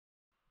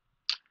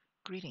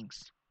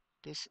Greetings.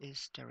 This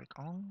is Derek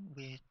Ong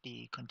with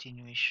the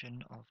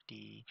continuation of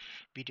the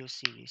video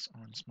series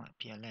on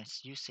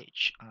SMARTPLS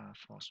usage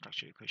for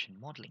structured equation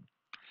modeling.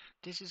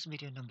 This is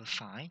video number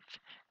 5,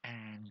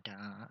 and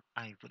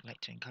I would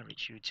like to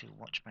encourage you to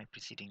watch my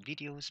preceding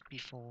videos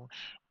before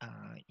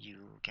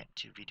you get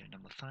to video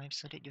number 5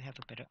 so that you have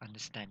a better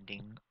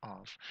understanding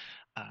of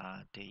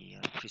the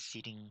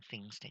preceding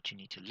things that you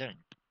need to learn.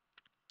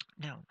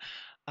 Now,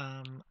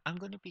 I'm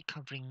going to be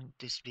covering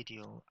this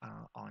video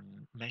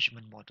on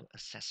measurement model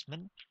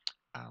assessment,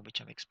 which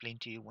I've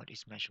explained to you what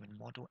is measurement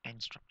model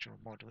and structural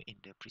model in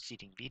the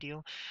preceding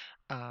video.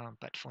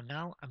 But for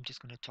now, I'm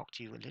just going to talk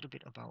to you a little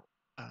bit about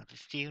the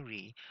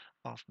theory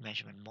of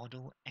measurement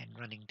model and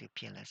running the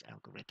PLS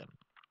algorithm.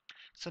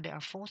 So there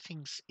are 4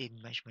 things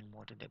in measurement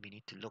model that we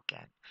need to look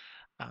at.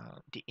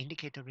 The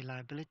indicator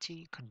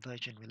reliability,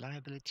 conversion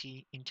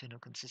reliability, internal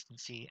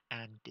consistency,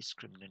 and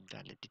discriminant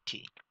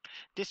validity.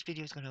 This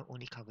video is going to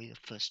only cover the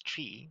first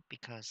 3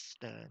 because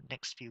the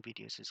next few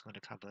videos is going to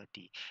cover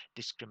the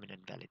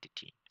discriminant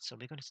validity. So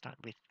we're going to start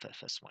with the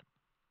first one.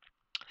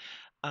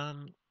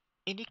 Um,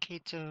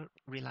 Indicator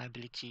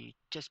reliability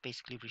just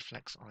basically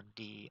reflects on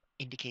the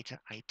indicator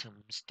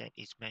items that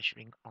is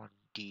measuring on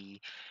the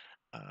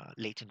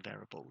latent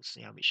variables,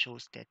 yeah, which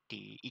shows that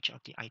each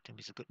of the item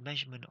is a good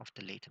measurement of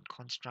the latent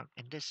construct,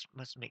 and this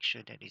must make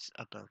sure that it's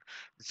above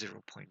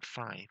 0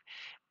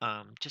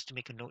 0.5. Just to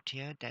make a note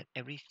here that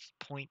every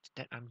point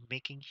that I'm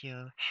making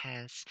here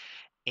has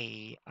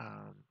a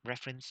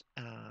reference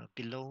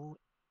below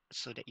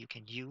so that you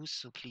can use.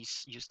 So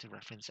please use the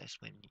reference as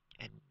when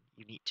and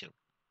you need to.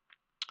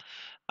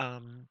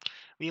 Um,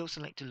 we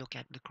also like to look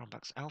at the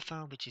Chromebox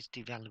Alpha, which is to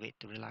evaluate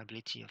the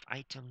reliability of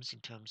items in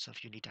terms of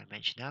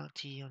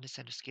unidimensionality on the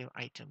center scale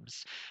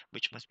items,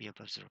 which must be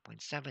above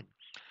 0.7.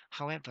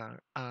 However,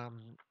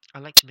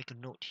 I'd like to make a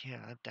note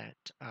here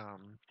that uh,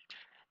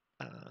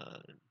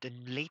 the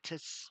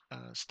latest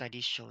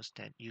study shows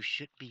that you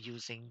should be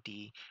using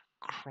the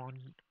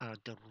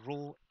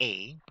row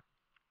A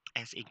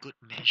as a good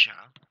measure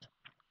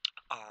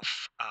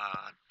of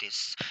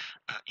this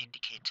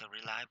indicator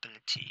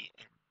reliability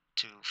and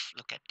to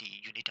look at the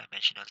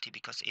unidimensionality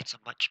because it's a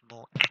much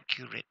more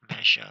accurate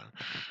measure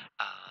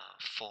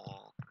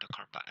for the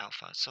Chromebox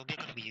Alpha. So we're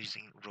going to be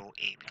using row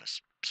A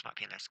because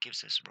SmartPLS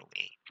gives us row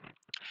A.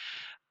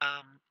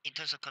 In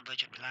terms of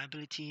convergent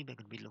reliability, we're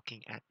going to be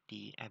looking at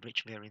the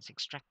average variance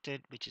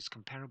extracted, which is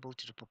comparable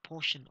to the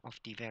proportion of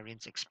the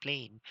variance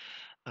explained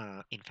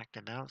in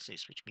factor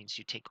analysis, which means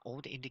you take all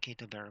the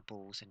indicator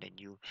variables and then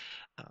you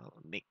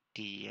make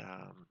the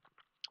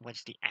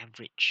what's the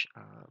average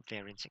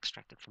variance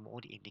extracted from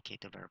all the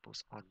indicator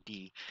variables on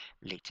the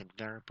latent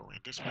variable, and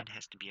this one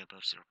has to be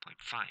above 0.5.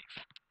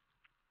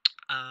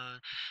 Uh,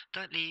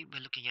 Thirdly,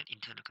 we're looking at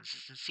internal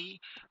consistency,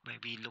 where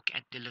we look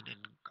at Dillon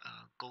and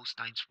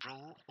Goldstein's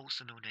role,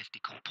 also known as the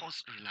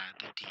composite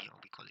reliability, or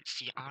we call it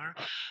CR,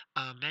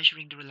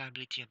 measuring the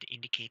reliability of the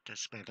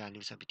indicators where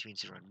values are between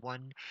 0 and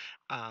 1.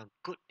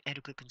 Good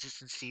adequate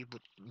consistency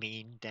would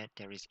mean that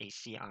there is a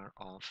CR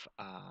of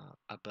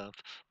above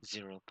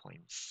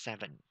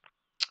 0.7.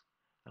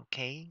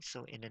 Okay,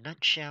 so in a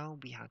nutshell,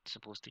 we are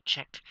supposed to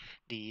check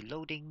the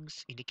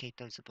loadings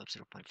indicator is above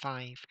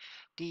 0.5,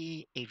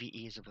 the AVE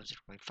is above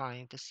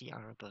 0.5, the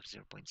CR above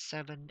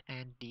 0.7,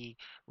 and the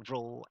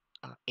row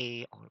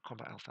A or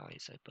Chromebox Alpha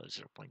is above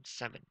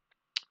 0.7.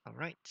 All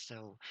right,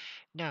 so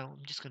now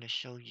I'm just going to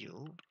show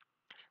you.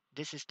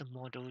 This is the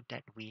model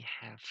that we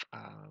have,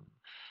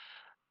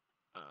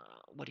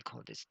 what do you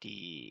call this,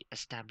 the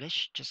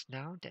established just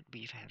now that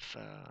we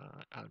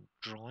have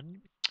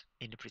drawn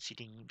in the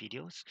preceding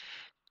videos.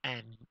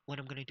 And what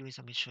I'm going to do is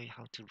I'm going to show you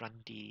how to run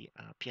the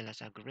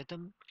PLS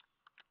algorithm.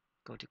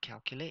 Go to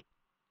calculate,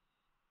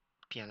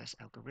 PLS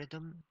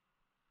algorithm.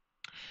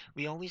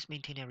 We always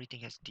maintain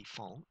everything as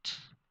default.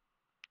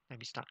 Let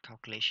me start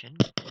calculation.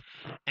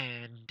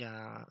 And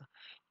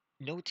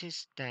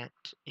notice that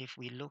if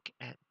we look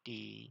at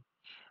the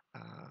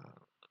uh,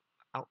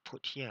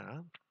 output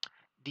here,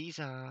 these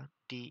are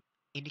the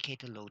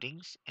indicator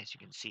loadings, as you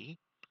can see.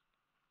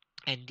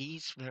 And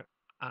these were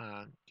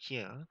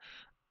here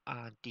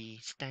are the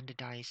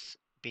standardized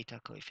beta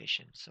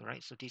coefficients. All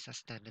right, so these are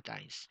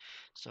standardized,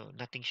 so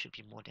nothing should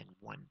be more than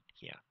 1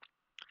 here.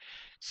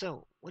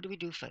 So what do we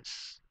do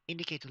first?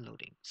 Indicator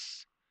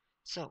loadings.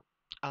 So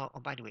oh,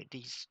 by the way,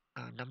 these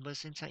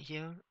numbers inside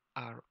here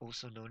are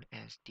also known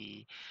as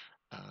the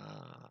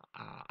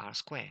r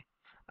square.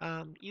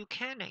 You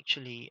can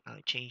actually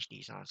change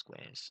these r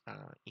squares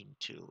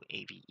into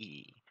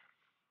AVE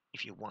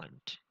if you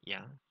want.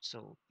 Yeah,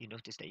 so you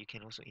notice that you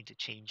can also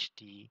interchange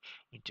the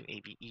into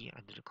AVE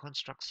under the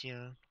constructs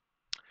here.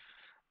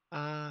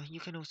 You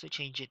can also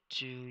change it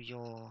to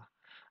your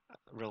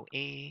row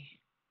A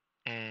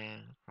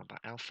and Chromebox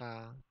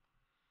Alpha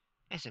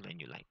as and when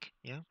you like.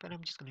 Yeah, but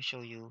I'm just going to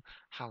show you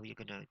how you're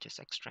going to just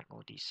extract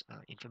all these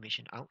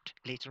information out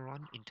later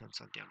on in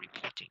terms of their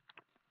reporting.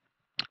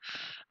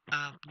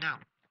 Now,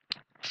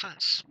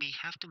 first, we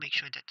have to make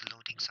sure that the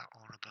loadings are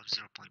all above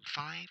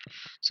 0.5.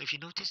 So if you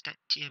notice that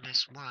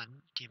TMS1,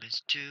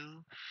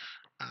 TMS2,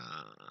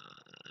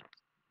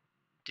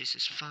 This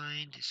is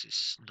fine, this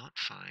is not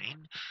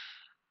fine.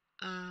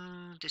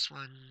 This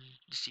one,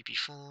 the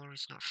CP4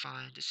 is not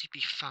fine, the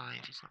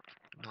CP5 is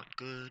not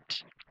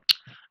good,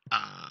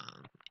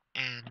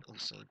 and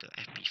also the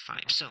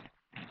FP5. So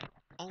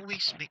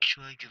always make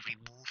sure you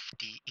remove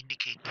the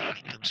indicator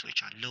items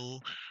which are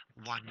low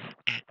one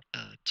at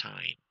a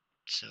time.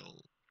 So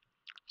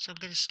I'm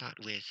going to start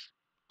with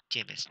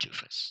TMS2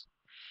 first.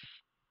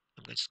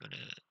 I'm just going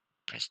to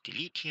press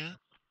delete here,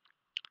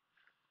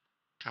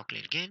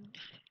 calculate again.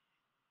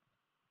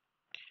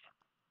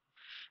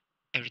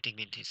 Everything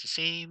maintains the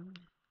same.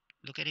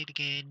 Look at it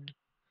again.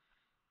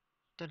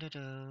 Dun -dun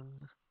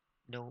 -dun.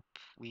 Nope,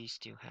 we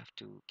still have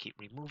to keep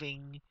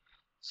removing.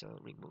 So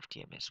remove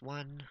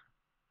TMS1.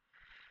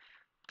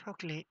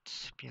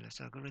 Calculate Pls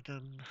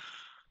algorithm.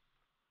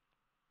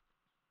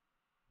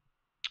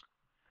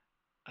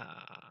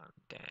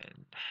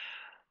 Then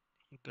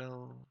you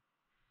go.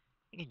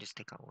 You can just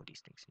take out all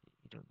these things.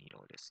 You don't need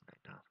all this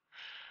right now.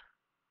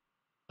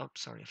 Oh,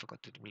 sorry, I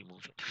forgot to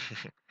remove it.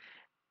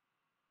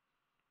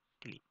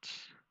 Delete.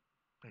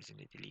 Why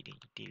isn't it deleting?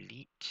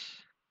 Delete.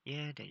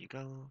 Yeah, there you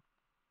go.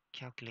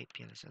 Calculate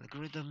Pls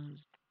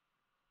algorithm.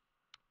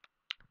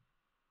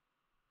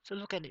 So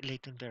look at it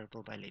latent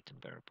variable by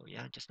latent variable.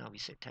 Yeah, just now we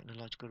said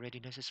technological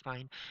readiness is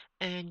fine,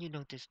 and you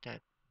notice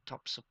that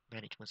top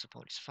management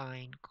support is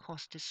fine,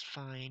 cost is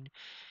fine,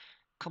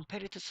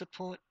 competitor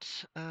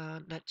support.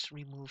 Let's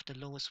remove the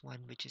lowest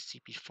one, which is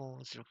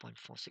CP4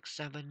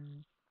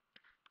 0.467.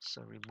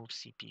 So remove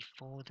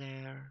CP4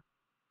 there.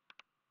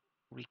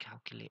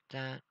 Recalculate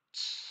that.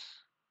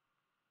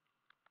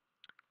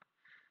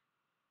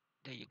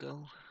 There you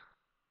go.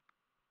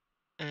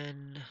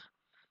 And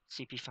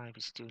CP5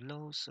 is still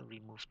low, so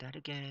remove that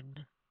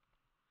again.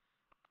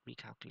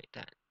 Recalculate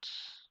that.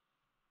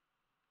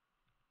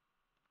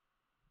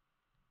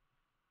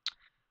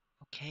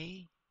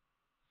 Okay.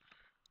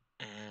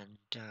 And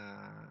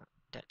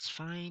that's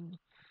fine.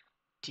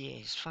 TA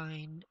is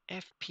fine.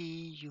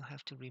 FP, you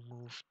have to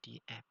remove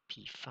the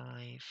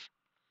FP5.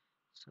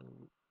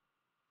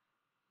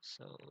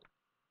 So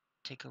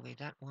take away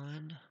that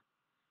one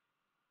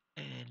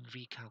and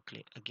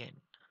recalculate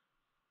again.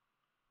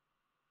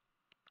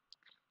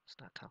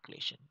 Start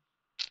calculation.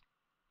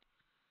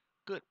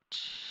 Good.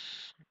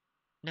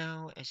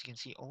 Now, as you can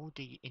see, all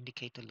the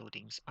indicator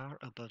loadings are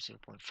above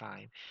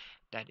 0.5.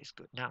 That is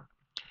good. Now,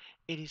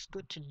 it is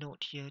good to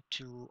note here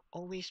to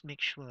always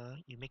make sure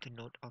you make a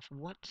note of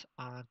what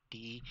are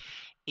the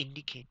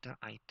indicator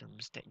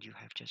items that you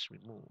have just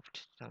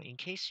removed. Now, in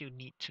case you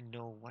need to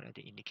know what are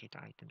the indicator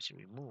items you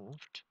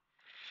removed,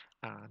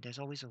 there's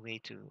always a way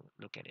to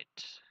look at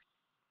it.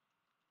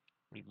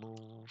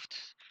 Removed,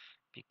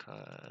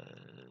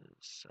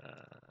 because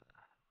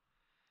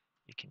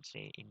you can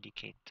say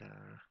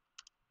indicator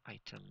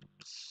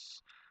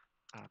items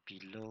are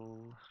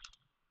below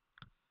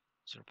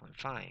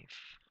 0.5.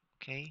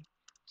 Okay,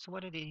 so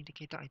what are the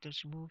indicator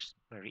items removed?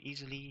 Very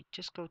easily,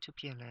 just go to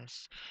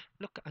PLS,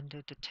 look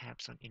under the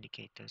tabs on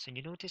indicators, and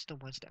you notice the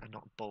ones that are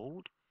not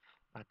bold,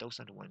 those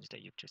are the ones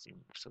that you've just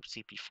removed. So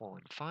CP4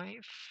 and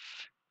 5,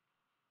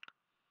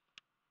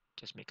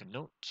 just make a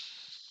note.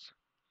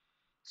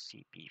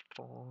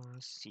 CP4,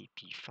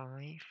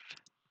 CP5,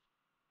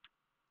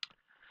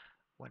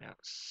 what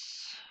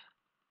else?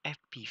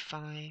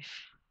 FP5,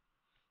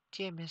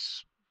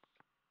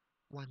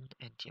 TMS1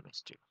 and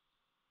TMS2.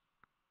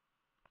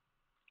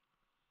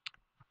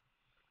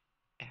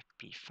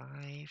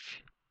 FP5,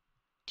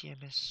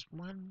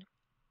 TMS1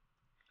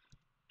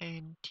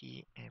 and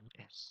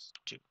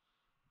TMS2.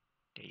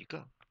 There you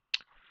go.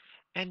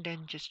 And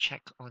then just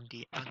check on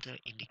the other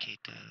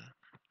indicator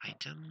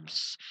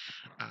items.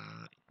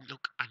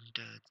 Look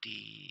under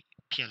the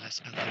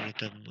PLS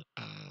algorithm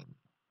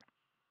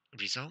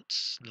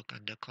results. Look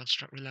under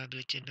construct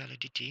reliability and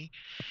validity.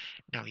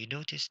 Now you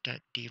notice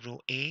that the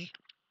row A,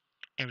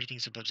 everything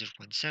is above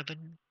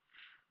 0.7.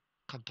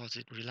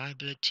 Composite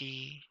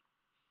reliability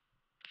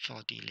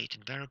for the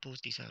latent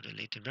variables. These are the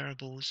latent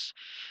variables.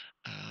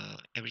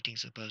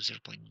 Everything's above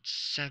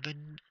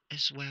 0.7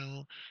 as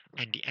well,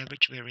 and the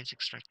average variance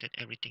extracted,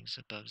 everything's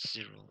above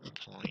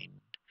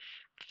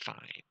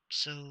 0.5.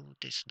 So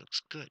this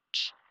looks good.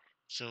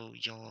 So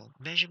your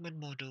measurement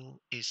model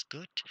is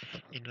good.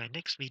 In my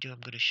next video,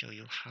 I'm going to show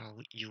you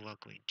how you are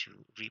going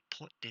to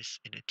report this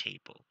in a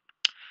table.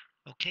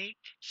 Okay,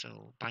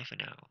 so bye for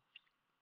now.